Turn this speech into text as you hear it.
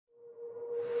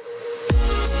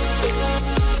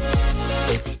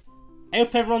Hey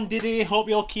up everyone, Diddy, hope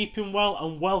you're keeping well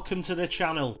and welcome to the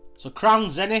channel. So Crown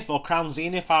Zenith, or Crown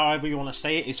Zenith, however you want to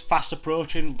say it, is fast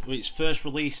approaching with its first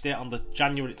release date on the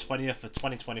January 20th of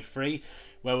 2023,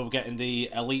 where we're getting the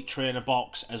Elite Trainer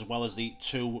box as well as the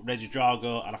 2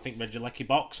 Regidrago and I think Regieleki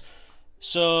box.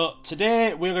 So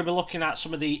today we're going to be looking at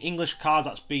some of the English cards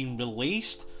that's been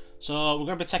released. So we're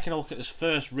going to be taking a look at this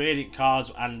first Radiant cards,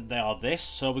 and they are this.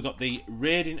 So we've got the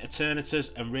Radiant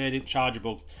Eternatus and Radiant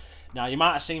Chargeable. Now, you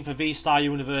might have seen for V-Star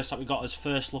Universe that we got as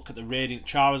first look at the Radiant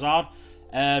Charizard.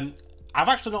 I've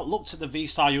actually not looked at the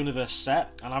V-Star Universe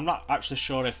set, and I'm not actually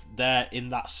sure if they're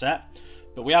in that set.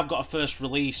 But we have got a first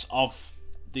release of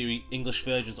the English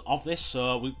versions of this,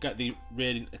 so we get the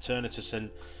Radiant Eternatus, and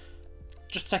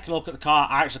just taking a look at the card,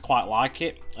 I actually quite like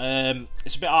it.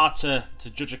 It's a bit hard to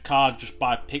judge a card just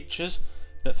by pictures,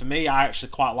 but for me, I actually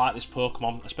quite like this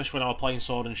Pokemon, especially when I was playing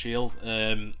Sword and Shield.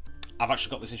 I've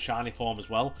actually got this in shiny form as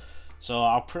well. So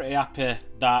I'm pretty happy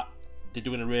that they're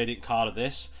doing a Radiant card of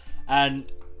this.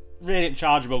 And Radiant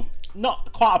Chargeable,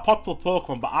 not quite a popular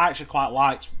Pokemon, but I actually quite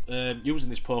liked using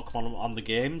this Pokemon on the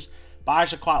games. But I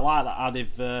actually quite like that how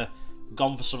they've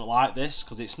gone for something like this,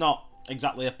 because it's not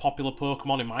exactly a popular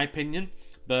Pokemon in my opinion.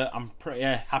 But I'm pretty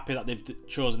happy that they've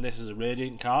chosen this as a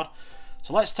Radiant card.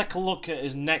 So let's take a look at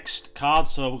his next card.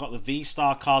 So we've got the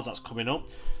V-Star cards that's coming up.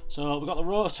 So we've got the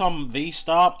Rotom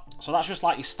V-Star. So that's just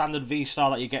like your standard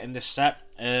V-Star that you get in this set.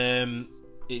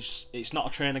 It's not a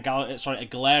trainer gallery, sorry, a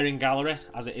glaring gallery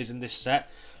as it is in this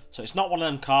set. So it's not one of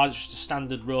them cards, it's just a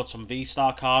standard Rotom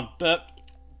V-Star card. But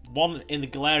one in the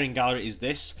glaring gallery is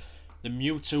this, the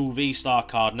Mewtwo V-Star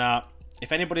card. Now,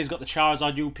 if anybody's got the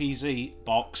Charizard UPZ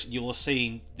box, you'll have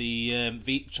seen the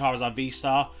Charizard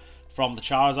V-Star from the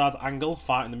Charizard angle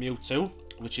fighting the Mewtwo,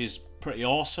 which is pretty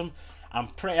awesome. I'm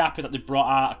pretty happy that they brought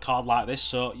out a card like this.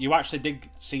 So you actually did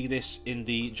see this in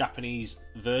the Japanese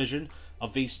version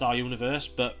of V-Star Universe,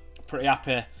 but pretty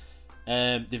happy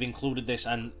they've included this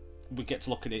and we get to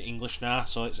look at it in English now.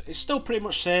 So it's still pretty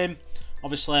much same,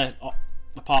 obviously,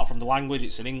 apart from the language,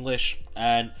 it's in English.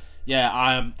 And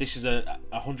yeah, this is a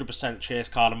 100% chase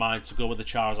card of mine to go with the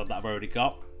Charizard that I've already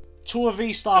got. Two of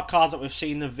V-Star cards that we've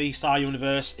seen in the V-Star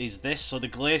Universe is this, so the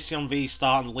Glaceon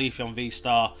V-Star and the Leafeon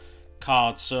V-Star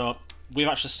cards. So we've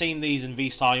actually seen these in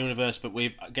V-Star Universe, but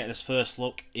we've get this first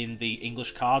look in the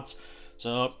English cards.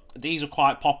 So these were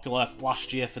quite popular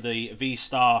last year for the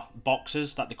V-Star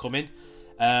boxes that they come in,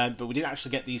 but we didn't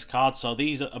actually get these cards. So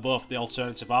these are both the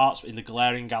alternative arts in the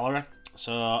glaring gallery.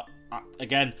 So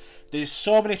again, there's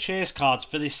so many chase cards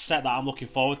for this set that I'm looking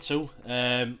forward to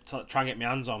try and get my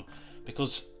hands on,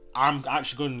 because I'm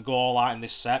actually going to go all out in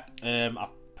this set. I've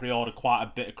pre-ordered quite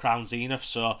a bit of Crown Zenith,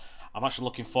 so I'm actually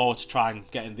looking forward to trying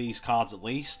getting these cards at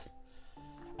least.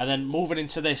 And then moving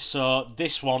into this, so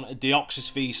this one,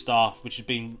 Deoxys V-Star, which has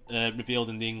been revealed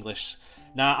in the English.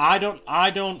 Now, I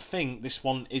don't think this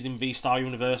one is in V-Star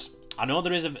Universe. I know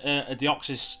there is a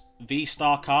Deoxys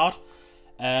V-Star card,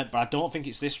 but I don't think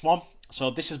it's this one.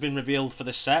 So this has been revealed for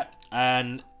the set,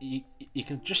 and you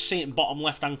can just see it in bottom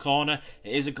left-hand corner.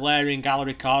 It is a glaring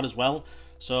gallery card as well.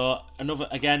 So another,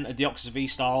 again, a Deoxys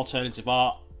V-Star alternative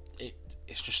art.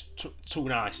 It's just too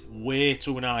nice, way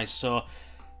too nice. So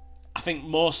I think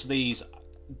most of these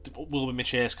will be my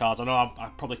chase cards. I know I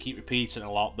probably keep repeating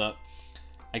a lot, but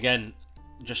again,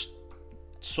 just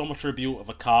so much tribute of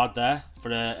a card there for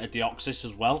a Deoxys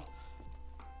as well.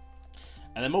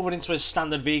 And then moving into a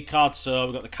standard V card, so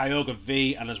we've got the Kyogre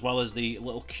V and as well as the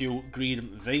little cute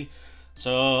Greedent V.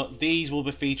 So these will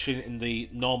be featuring in the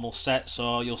normal set.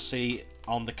 So you'll see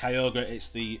on the Kyogre,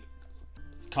 it's the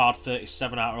card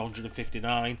 37 out of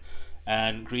 159,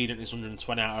 and Greedent is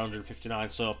 120 out of 159.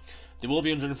 So there will be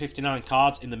 159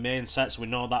 cards in the main set, so we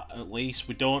know that at least.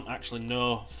 We don't actually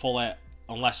know fully,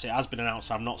 unless it has been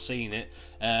announced, I've not seen it,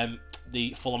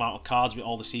 the full amount of cards with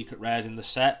all the secret rares in the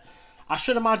set. I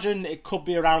should imagine it could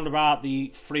be around about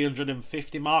the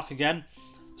 350 mark again.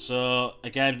 So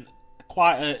again,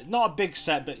 quite a, not a big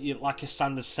set, but like a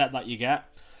standard set that you get.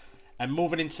 And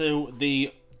moving into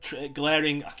the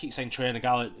glaring, I keep saying trainer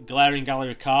gallery, glaring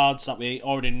gallery cards that we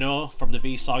already know from the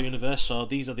V-Star Universe. So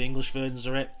these are the English versions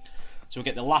of it. So we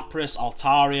get the Lapras,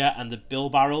 Altaria, and the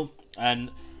Bilbarrel.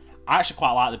 And I actually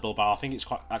quite like the Bilbarrel. I think it's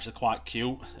actually quite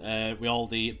cute with all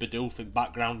the Bidoof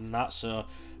background and that. So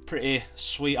pretty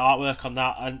sweet artwork on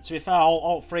that. And to be fair,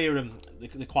 all three of them,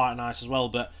 they're quite nice as well.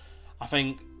 But I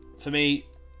think for me,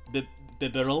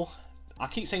 Bibarrel, I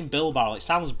keep saying Bilbarrel. It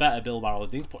sounds better, Bilbarrel.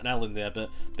 I need to put an L in there,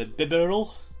 but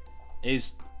Bibarrel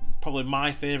is probably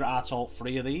my favourite out of all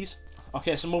three of these.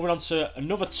 Okay, so moving on to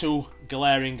another two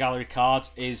glaring gallery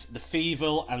cards is the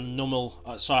Feevil and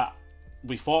Numel. Sorry,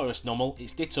 we thought it was Numel.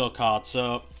 It's Ditto card.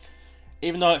 So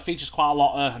Even though it features quite a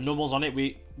lot of numbers on it,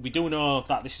 we do know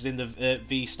that this is in the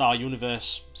V-Star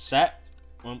Universe set,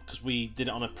 because we did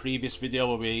it on a previous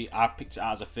video where I picked it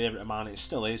out as a favourite of mine. It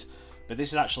still is, but this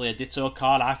is actually a Ditto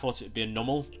card. I thought it would be a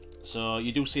Nummel, so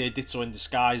you do see a Ditto in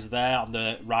disguise there on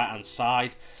the right hand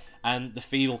side. And the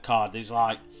Feeble card, there's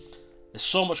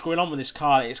so much going on with this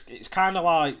card. It's kind of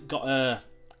like got a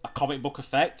comic book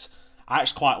effect. I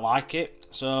actually quite like it.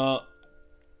 So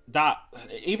that,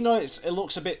 even though it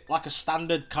looks a bit like a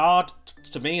standard card,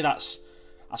 to me that's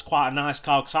quite a nice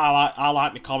card, because I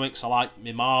like my comics, I like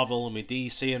my Marvel and my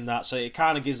DC and that, so it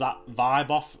kind of gives that vibe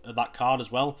off of that card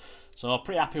as well. So I'm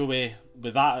pretty happy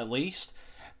with that, at least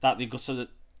that they got to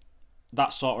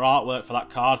that sort of artwork for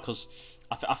that card, because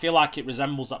I feel like it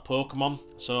resembles that Pokemon,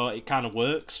 so it kind of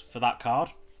works for that card.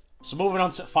 So moving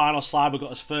on to the final slide, we've got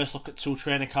this first look at 2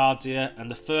 trainer cards here,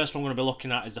 and the first one we're going to be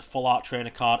looking at is the full art trainer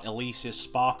card, Elysia's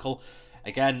Sparkle.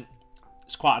 Again,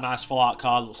 it's quite a nice full art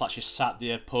card. Looks like she's sat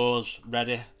there, posed,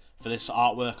 ready for this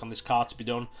artwork on this card to be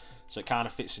done. So it kind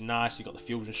of fits in nice. You've got the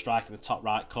Fusion Strike in the top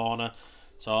right corner.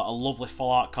 So a lovely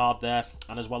full art card there.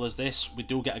 And as well as this, we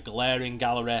do get a Galarian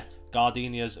Gallery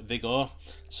Gardenia's Vigor.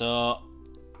 So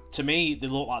to me, they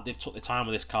look like they've took the time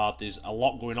with this card. There's a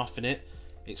lot going off in it.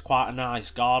 It's quite a nice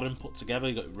garden put together.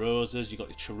 You've got roses, you've got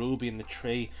the cherubi in the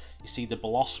tree. You see the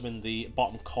blossom in the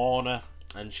bottom corner,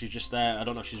 and she's just there. I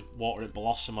don't know if she's watering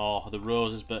blossom or the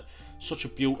roses, but such a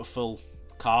beautiful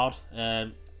card.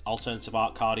 Alternative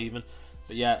art card even.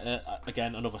 But yeah,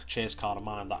 again, another chase card of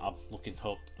mine that I'm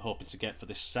hoping to get for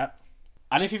this set.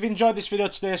 And if you've enjoyed this video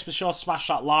today, so be sure to smash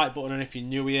that like button, and if you're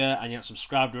new here and you haven't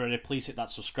subscribed already, please hit that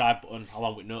subscribe button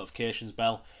along with notifications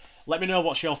bell. Let me know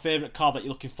what's your favourite card that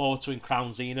you're looking forward to in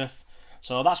Crown Zenith.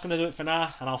 So that's going to do it for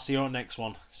now, and I'll see you on the next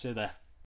one. See you there.